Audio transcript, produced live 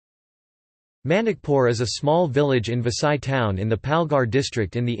Manickpur is a small village in Vasai town in the Palghar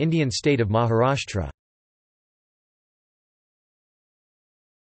district in the Indian state of Maharashtra.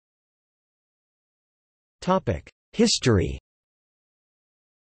 History.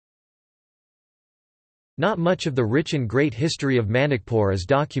 Not much of the rich and great history of Manickpur is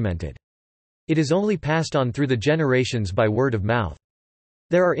documented. It is only passed on through the generations by word of mouth.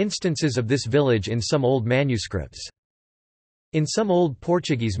 There are instances of this village in some old manuscripts. In some old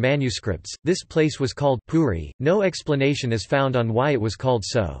Portuguese manuscripts, this place was called Puri. No explanation is found on why it was called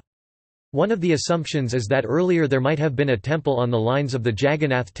so. One of the assumptions is that earlier there might have been a temple on the lines of the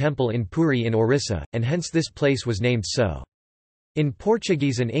Jagannath temple in Puri in Orissa, and hence this place was named so. In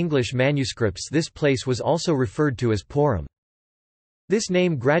Portuguese and English manuscripts this place was also referred to as Puram. This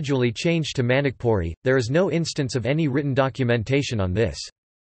name gradually changed to Manickpuri. There is no instance of any written documentation on this.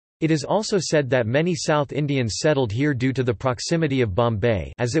 It is also said that many South Indians settled here due to the proximity of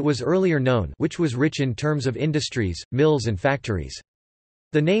Bombay, as it was earlier known, which was rich in terms of industries, mills and factories.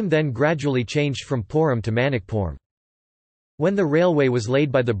 The name then gradually changed from Puram to Manickpur. When the railway was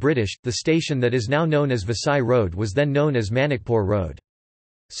laid by the British, the station that is now known as Vasai Road was then known as Manickpur Road.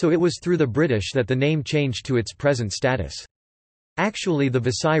 So it was through the British that the name changed to its present status. Actually, the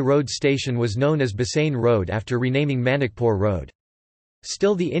Vasai Road station was known as Basain Road after renaming Manickpur Road.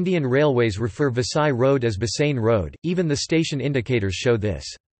 Still, the Indian Railways refer Vasai Road as Basain Road, even the station indicators show this.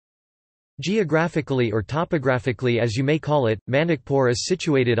 Geographically or topographically as you may call it, Manickpur is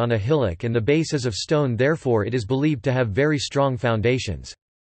situated on a hillock and the base is of stone, therefore it is believed to have very strong foundations.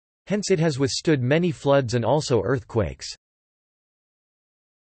 Hence it has withstood many floods and also earthquakes.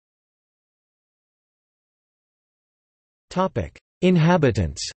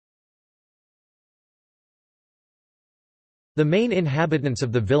 Inhabitants. The main inhabitants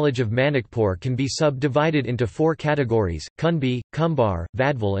of the village of Manickpur can be subdivided into four categories: Kunbi, Kumbar,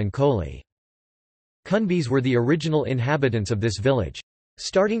 Vadval and Koli. Kunbis were the original inhabitants of this village.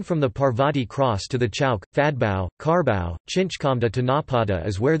 Starting from the Parvati Cross to the Chowk, Fadbao, Karbao, Chinchkamda to Napada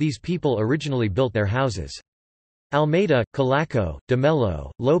is where these people originally built their houses. Almeida, Calaco, de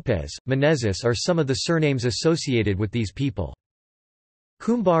Mello, Lopez, Menezes are some of the surnames associated with these people.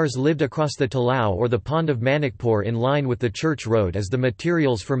 Kumbars lived across the Talao or the pond of Manickpur in line with the church road, as the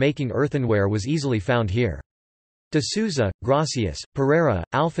materials for making earthenware was easily found here. De Souza, Gracias, Pereira,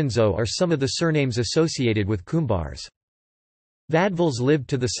 Alfonso are some of the surnames associated with Kumbars. Vadvals lived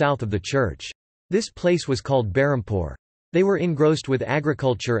to the south of the church. This place was called Barampur. They were engrossed with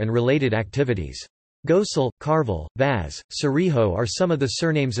agriculture and related activities. Gosal, Carval, Vaz, Sariho are some of the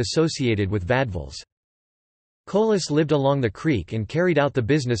surnames associated with Vadvals. Kolis lived along the creek and carried out the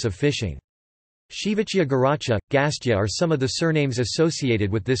business of fishing. Shivachya Garacha, Gastya are some of the surnames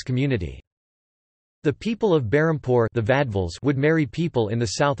associated with this community. The people of Barampur, the Vadvals, would marry people in the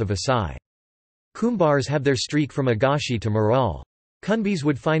south of Asai. Kumbars have their streak from Agashi to Maral. Kunbis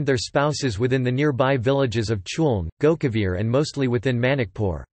would find their spouses within the nearby villages of Chuln, Gokavir and mostly within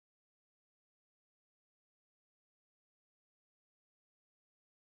Manickpur.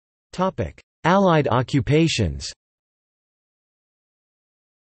 Allied occupations.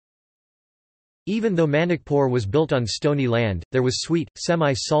 Even though Manickpur was built on stony land, there was sweet,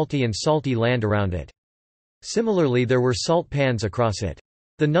 semi-salty and salty land around it. Similarly, there were salt pans across it.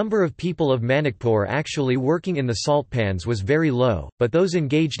 The number of people of Manickpur actually working in the salt pans was very low, but those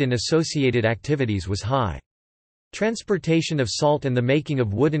engaged in associated activities was high. Transportation of salt and the making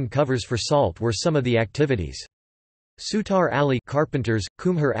of wooden covers for salt were some of the activities. Sutar Ali carpenters,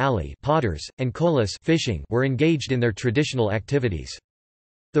 Kumhar Ali potters, and Kolis fishing were engaged in their traditional activities.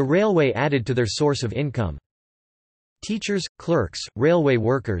 The railway added to their source of income. Teachers, clerks, railway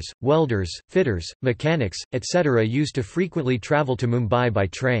workers, welders, fitters, mechanics, etc. used to frequently travel to Mumbai by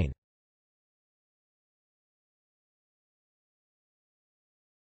train.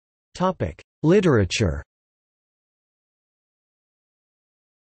 Literature.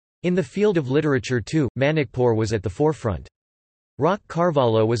 In the field of literature too, Manickpur was at the forefront. Roque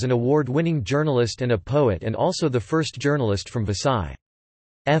Carvalho was an award-winning journalist and a poet, and also the first journalist from Vasai.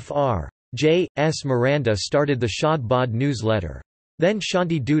 Fr. J. S. Miranda started the Shad Bad newsletter. Then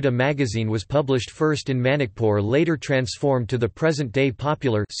Shanti Dut, a magazine, was published first in Manickpur, later transformed to the present-day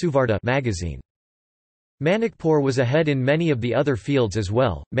popular Suvarta magazine. Manickpur was ahead in many of the other fields as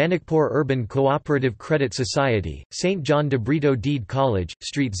well: Manickpur Urban Cooperative Credit Society, St. John de Brito Deed College,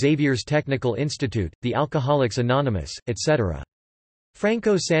 St. Xavier's Technical Institute, the Alcoholics Anonymous, etc.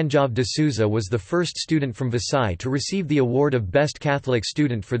 Franco Sanjov de Souza was the first student from Vasai to receive the award of Best Catholic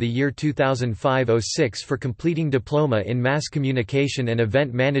Student for the year 2005-06 for completing Diploma in Mass Communication and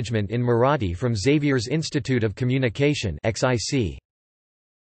Event Management in Marathi from Xavier's Institute of Communication (XIC).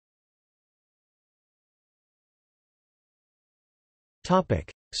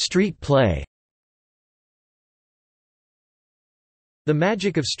 Street play. The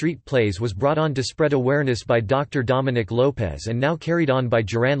magic of street plays was brought on to spread awareness by Dr. Dominic Lopez and now carried on by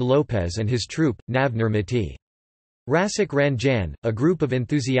Duran Lopez and his troupe, Navner Mati. Rasik Ranjan, a group of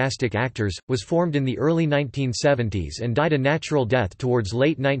enthusiastic actors, was formed in the early 1970s and died a natural death towards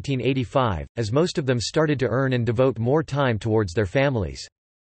late 1985, as most of them started to earn and devote more time towards their families.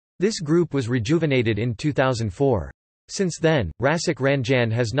 This group was rejuvenated in 2004. Since then, Rasik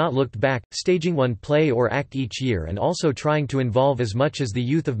Ranjan has not looked back, staging one play or act each year and also trying to involve as much as the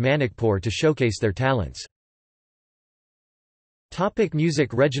youth of Manickpur to showcase their talents.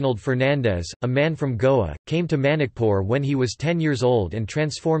 Music. Reginald Fernandez, a man from Goa, came to Manickpur when he was 10 years old and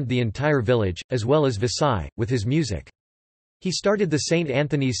transformed the entire village, as well as Vasai, with his music. He started the St.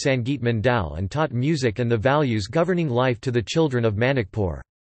 Anthony's Sangeet Mandal and taught music and the values governing life to the children of Manickpur.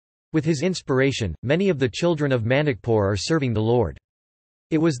 With his inspiration, many of the children of Manickpur are serving the Lord.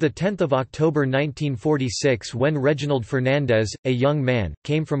 It was 10 October 1946 when Reginald Fernandez, a young man,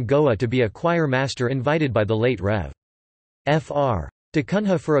 came from Goa to be a choir master invited by the late Rev. Fr.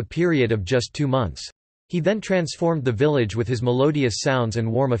 Dakunha for a period of just 2 months. He then transformed the village with his melodious sounds and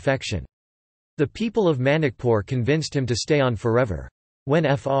warm affection. The people of Manickpur convinced him to stay on forever. When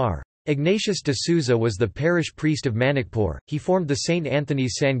Fr. Ignatius de Souza was the parish priest of Manickpur, he formed the St.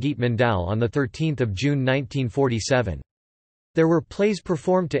 Anthony's Sangeet Mandal on 13 June 1947. There were plays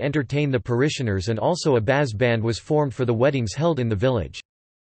performed to entertain the parishioners and also a Baz band was formed for the weddings held in the village.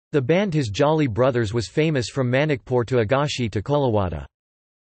 The band His Jolly Brothers was famous from Manickpur to Agashi to Kolawada.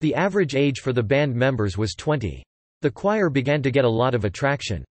 The average age for the band members was 20. The choir began to get a lot of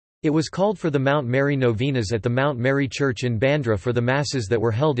attraction. It was called for the Mount Mary novenas at the Mount Mary Church in Bandra for the masses that were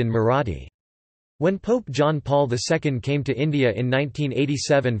held in Marathi. When Pope John Paul II came to India in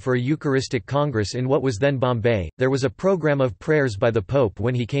 1987 for a Eucharistic Congress in what was then Bombay, there was a program of prayers by the Pope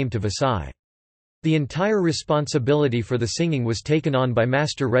when he came to Vasai. The entire responsibility for the singing was taken on by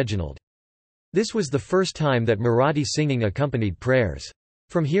Master Reginald. This was the first time that Marathi singing accompanied prayers.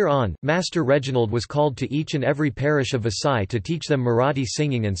 From here on, Master Reginald was called to each and every parish of Vasai to teach them Marathi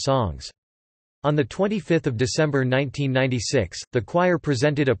singing and songs. On 25 December 1996, the choir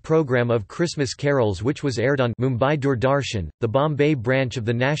presented a program of Christmas carols which was aired on Mumbai Doordarshan, the Bombay branch of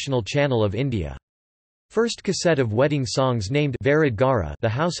the National Channel of India. First cassette of wedding songs named Varid Gara, the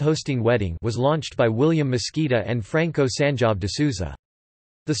house hosting wedding, was launched by William Mesquita and Franco Sanjov de Souza.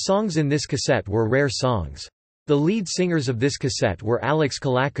 The songs in this cassette were rare songs. The lead singers of this cassette were Alex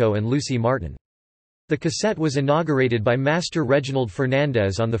Calaco and Lucy Martin. The cassette was inaugurated by Master Reginald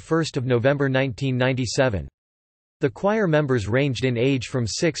Fernandez on 1 November 1997. The choir members ranged in age from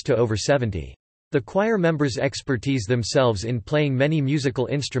 6 to over 70. The choir members' expertise themselves in playing many musical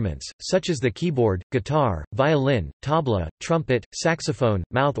instruments, such as the keyboard, guitar, violin, tabla, trumpet, saxophone,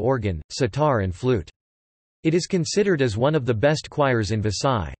 mouth organ, sitar and flute. It is considered as one of the best choirs in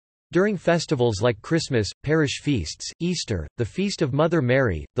Vasai. During festivals like Christmas, parish feasts, Easter, the Feast of Mother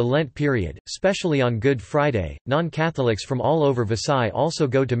Mary, the Lent period, especially on Good Friday, non-Catholics from all over Vasai also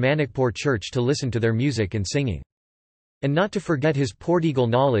go to Manickpur church to listen to their music and singing. And not to forget his Portugal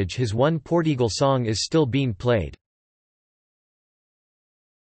knowledge, his one Portugal song is still being played.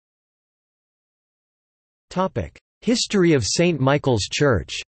 History of St. Michael's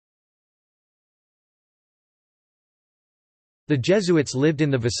Church. The Jesuits lived in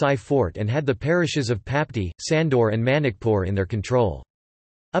the Vasai fort and had the parishes of Papti, Sandor and Manickpur in their control.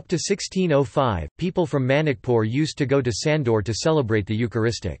 Up to 1605, people from Manickpur used to go to Sandor to celebrate the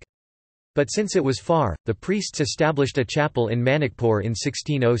Eucharistic. But since it was far, the priests established a chapel in Manickpur in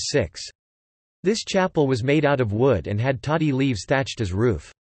 1606. This chapel was made out of wood and had toddy leaves thatched as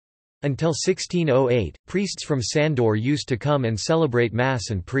roof. Until 1608, priests from Sandor used to come and celebrate Mass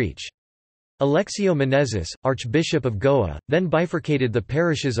and preach. Alexio Menezes, Archbishop of Goa, then bifurcated the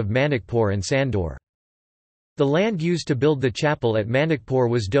parishes of Manickpur and Sandor. The land used to build the chapel at Manickpur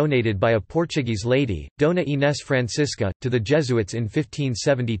was donated by a Portuguese lady, Dona Inés Francisca, to the Jesuits in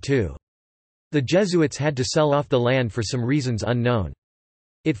 1572. The Jesuits had to sell off the land for some reasons unknown.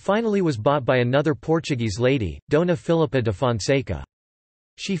 It finally was bought by another Portuguese lady, Dona Filipa de Fonseca.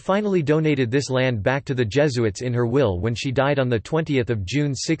 She finally donated this land back to the Jesuits in her will when she died on 20 June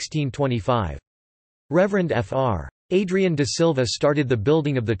 1625. Reverend Fr. Adrian de Silva started the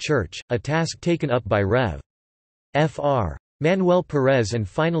building of the church, a task taken up by Rev. Fr. Manuel Perez and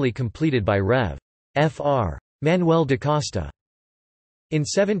finally completed by Rev. Fr. Manuel da Costa. In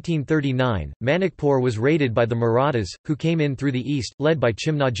 1739, Manickpur was raided by the Marathas, who came in through the east, led by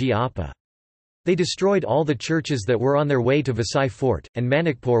Chimnaji Appa. They destroyed all the churches that were on their way to Vasai fort, and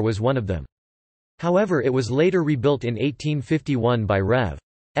Manickpur was one of them. However, it was later rebuilt in 1851 by Rev.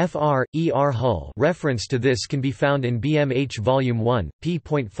 Fr. E. R. Hull. Reference to this can be found in BMH Volume 1,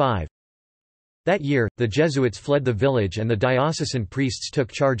 p.5. That year, the Jesuits fled the village and the diocesan priests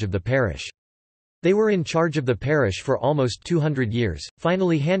took charge of the parish. They were in charge of the parish for almost 200 years,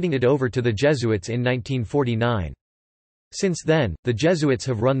 finally handing it over to the Jesuits in 1949. Since then, the Jesuits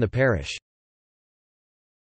have run the parish.